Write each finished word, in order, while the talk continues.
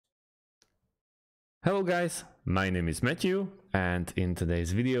Hello guys, my name is Matthew, and in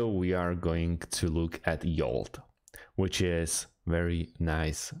today's video we are going to look at Jolt, which is very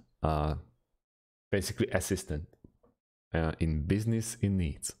nice, basically assistant in business in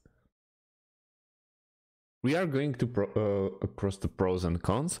needs. We are going to across the pros and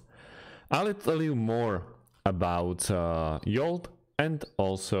cons. I'll tell you more about Jolt and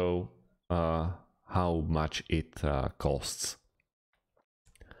also how much it costs.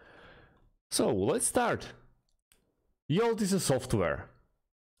 So let's start. Jolt is a software.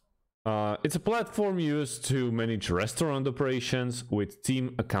 It's a platform used to manage restaurant operations with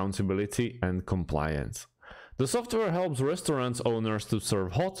team accountability and compliance. The software helps restaurant owners to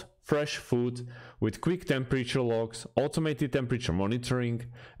serve hot, fresh food with quick temperature logs, automated temperature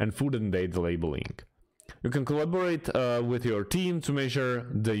monitoring, and food and date labeling. You can collaborate with your team to measure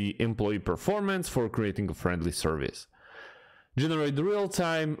the employee performance for creating a friendly service. Generate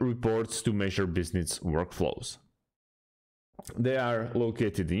real-time reports to measure business workflows. They are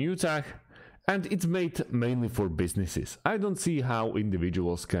located in Utah, and it's made mainly for businesses. I don't see how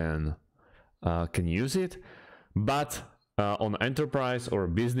individuals can use it, but on enterprise or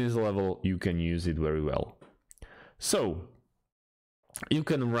business level, you can use it very well. So you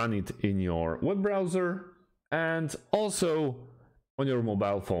can run it in your web browser and also on your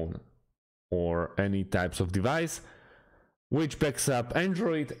mobile phone or any types of device, which backs up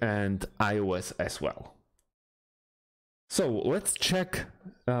Android and iOS as well. So let's check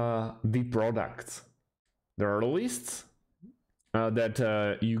the products. There are lists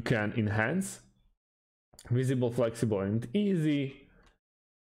that you can enhance. Visible, flexible, and easy.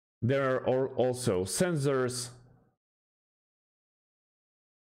 There are also sensors,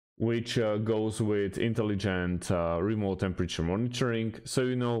 which goes with intelligent remote temperature monitoring, so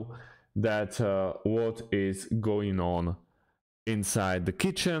you know that what is going on inside the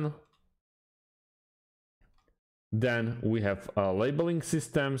kitchen. Then we have labeling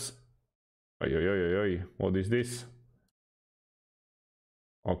systems. What is this?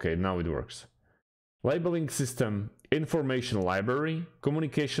 Okay, now it works. Labeling system, information library,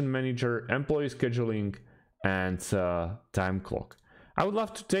 communication manager, employee scheduling, and time clock. I would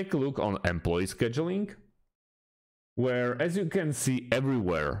love to take a look on employee scheduling, where, as you can see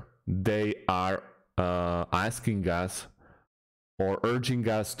everywhere, they are asking us or urging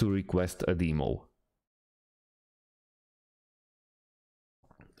us to request a demo.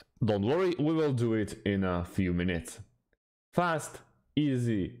 Don't worry, we will do it in a few minutes. Fast,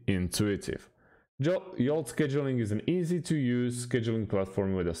 easy, intuitive. Jolt Scheduling is an easy-to-use scheduling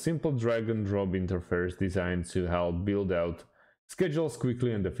platform with a simple drag-and-drop interface designed to help build out schedules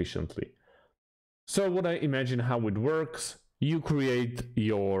quickly and efficiently. So what I imagine how it works, you create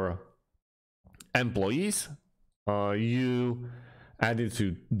your employees, you add it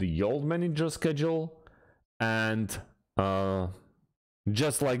to the Jolt Manager schedule, and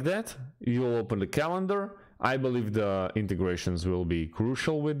just like that, you'll open the calendar. I believe the integrations will be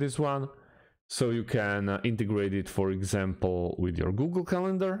crucial with this one. So you can integrate it, for example, with your Google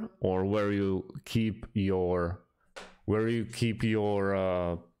Calendar, or where you keep your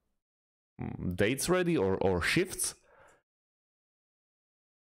dates ready or shifts.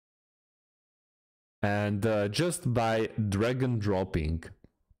 And just by drag and dropping,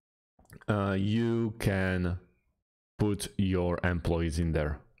 you can put your employees in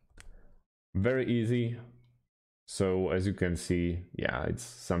there. Very easy. So as you can see, yeah, it's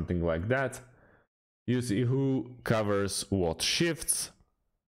something like that. You see who covers what shifts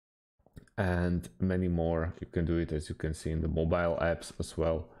and many more. You can do it, as you can see, in the mobile apps as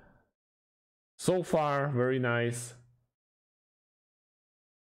well. So far, very nice.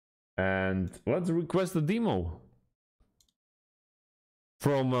 And let's request a demo.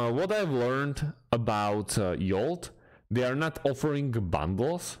 From what I've learned about Jolt, they are not offering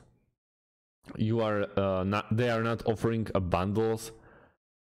bundles. They are not offering bundles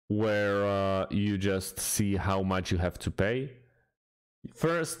where you just see how much you have to pay.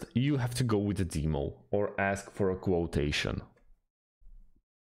 First, you have to go with a demo or ask for a quotation.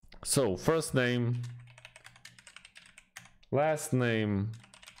 So first name, last name,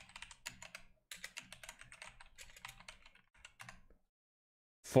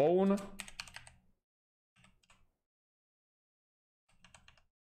 phone,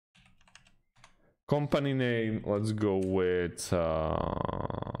 company name, let's go with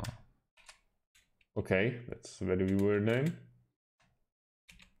okay, that's a very weird name.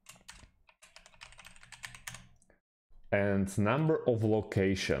 And number of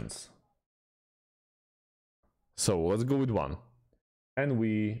locations. So let's go with one. And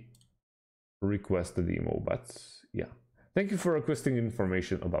we request the demo, but yeah. Thank you for requesting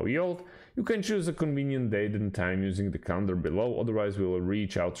information about Jolt. You can choose a convenient date and time using the calendar below, otherwise we will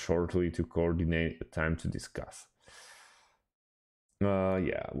reach out shortly to coordinate a time to discuss.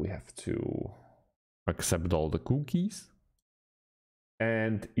 Yeah, we have to accept all the cookies.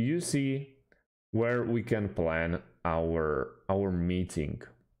 And you see where we can plan our meeting.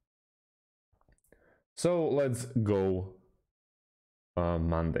 So let's go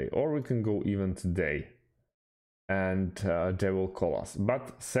Monday, or we can go even today, and they will call us.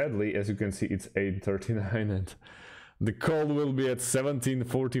 But sadly, as you can see, it's 8:39 and the call will be at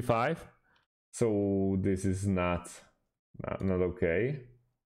 17:45. So this is not okay.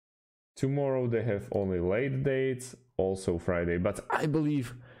 Tomorrow they have only late dates, also Friday, but I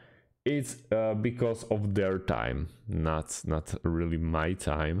believe it's because of their time, not really my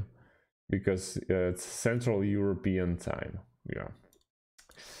time, because it's Central European time. Yeah.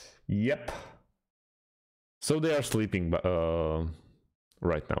 Yep. So they are sleeping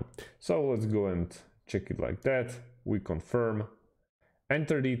right now. So let's go and check it like that. We confirm,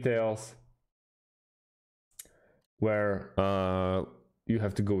 enter details, where you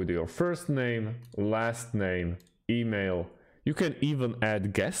have to go with your first name, last name, email. You can even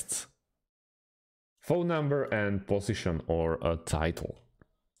add guests, phone number, and position or a title.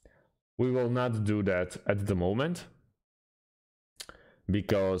 We will not do that at the moment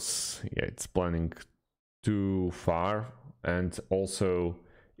because it's planning too far, and also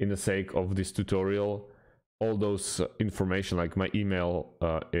in the sake of this tutorial, all those information like my email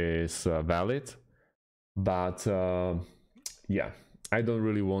is valid, but yeah, I don't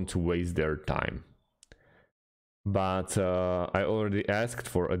really want to waste their time. But I already asked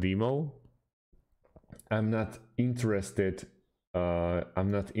for a demo. I'm not interested in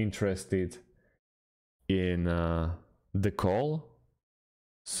the call.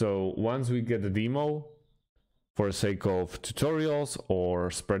 So once we get the demo, for the sake of tutorials or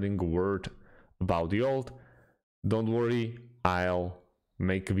spreading the word about Jolt, don't worry, I'll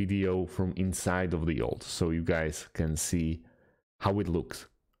make a video from inside of the Jolt so you guys can see how it looks.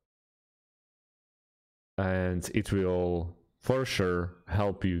 And it will for sure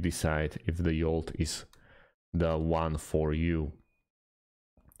help you decide if the Jolt is the one for you.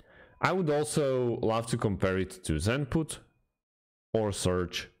 I would also love to compare it to Zenput or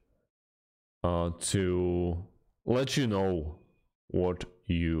Search to let you know what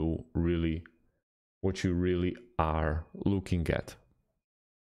you really are looking at.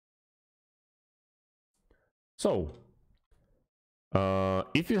 So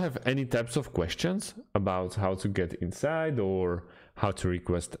if you have any types of questions about how to get inside or how to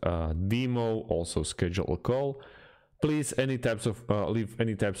request a demo, also schedule a call, please leave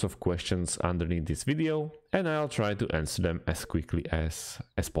any types of questions underneath this video, and I'll try to answer them as quickly as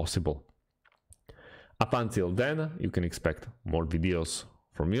possible. Up until then, you can expect more videos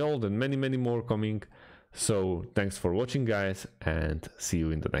from Jolt and many more coming. So thanks for watching, guys, and see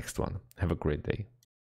you in the next one. Have a great day.